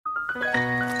Had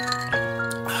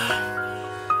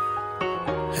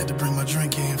to bring my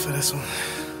drink in for this one.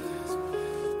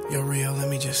 Yo, Rio, let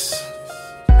me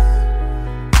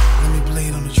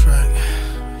bleed on the track.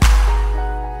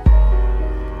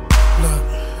 Look,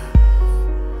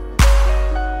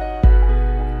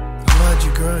 I loved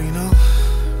you, girl, you know.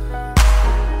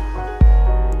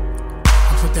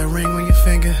 I put that ring on your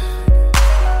finger.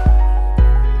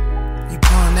 You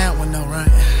pawned that one though, right?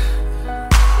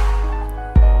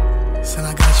 Said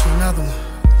I got you another one.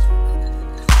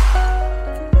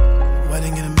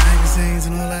 Wedding in the magazines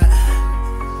and all that.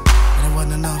 But it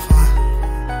wasn't enough, huh?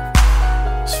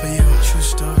 It's for you, true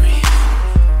story.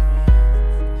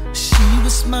 She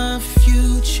was my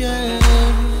future.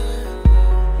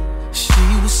 She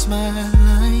was my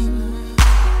line.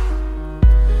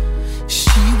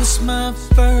 She was my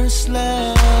first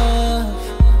love.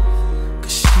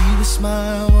 'Cause she was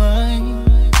my wine.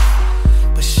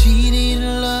 But she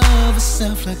didn't love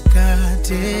herself like I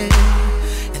did.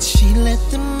 And she let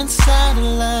them inside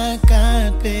her like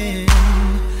I'd been.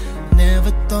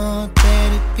 Never thought that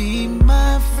it'd be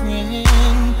my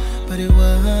friend, but it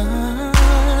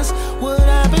was. What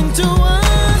happened to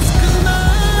us?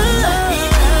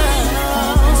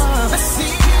 'Cause I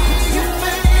see your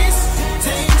face,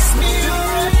 takes me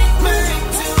right back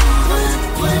to that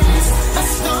place. I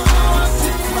start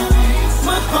to cry,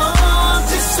 my heart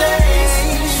to say,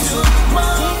 shook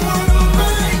my world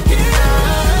right here.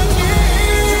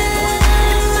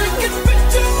 I get back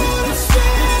to the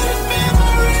sad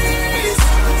memories.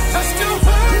 I still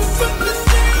hurt from the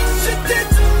things you did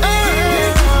to me.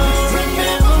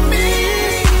 Remember me?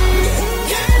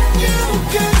 Can you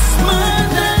guess my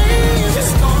name?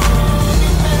 Just call me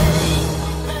babe.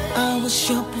 I was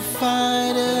your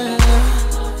provider,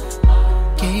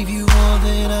 gave you all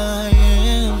that I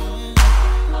am.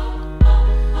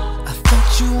 I thought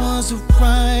you was a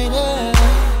writer,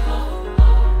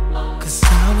 'cause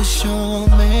I was your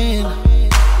man.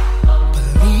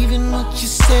 Believing what you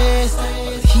said,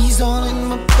 but he's all in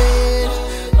my bed.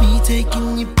 Me taking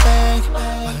you back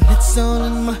while it's all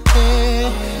in my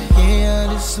head. Yeah, I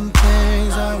did some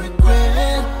things I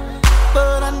regret,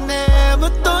 but I never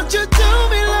thought you'd do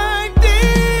me like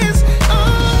this. Oh,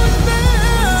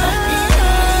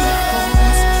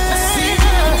 I see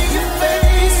your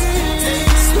face,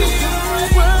 takes me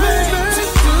right back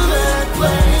to that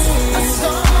place. I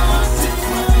start to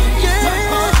cry,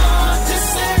 my heart just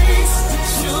says,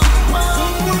 shook my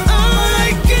world.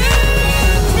 I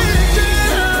get better,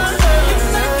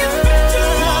 I get better.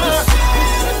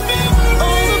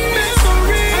 All the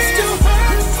memories, I still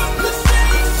hurt from the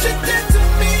things you did to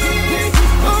me.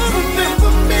 All the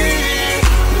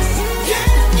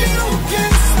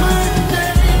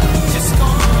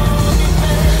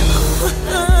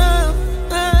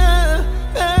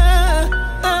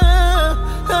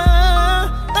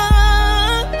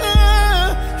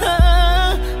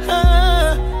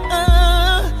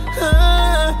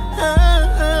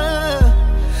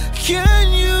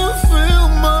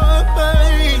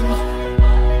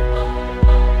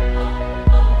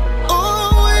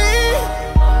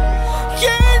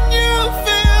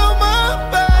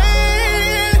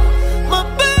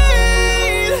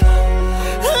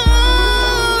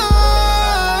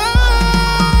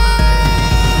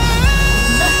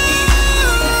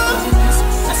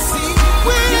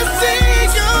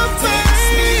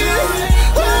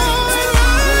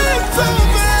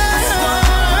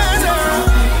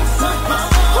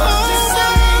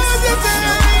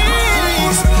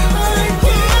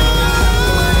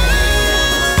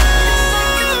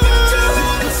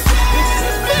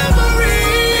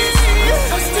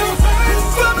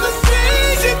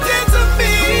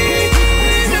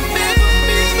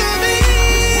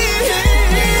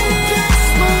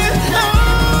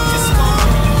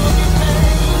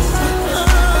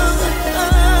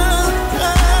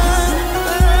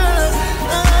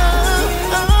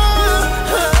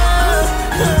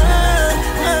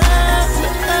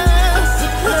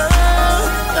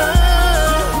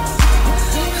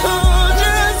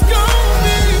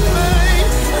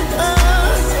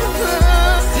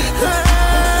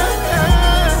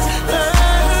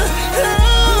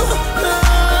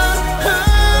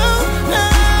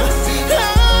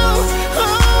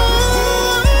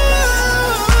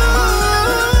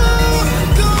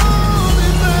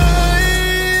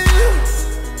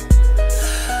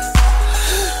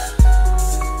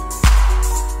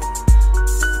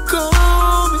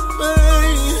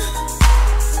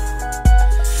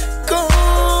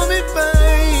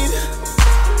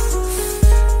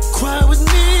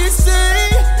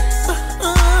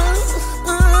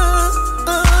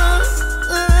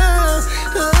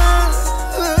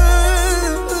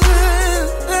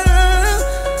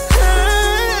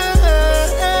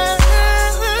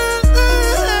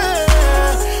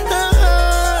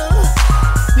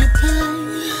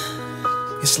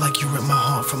It's like you ripped my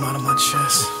heart from out of my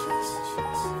chest.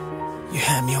 You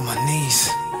had me on my knees.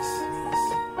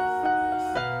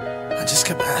 I just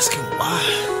kept asking why.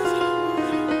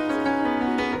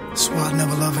 Swore I'd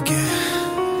never love again,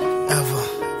 ever.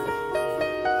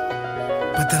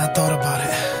 But then I thought about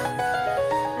it,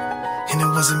 and it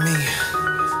wasn't me,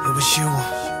 it was you.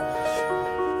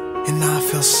 And now I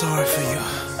feel sorry for you.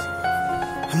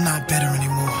 I'm not bitter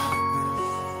anymore.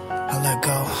 I let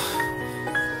go.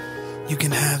 You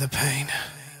can have the pain.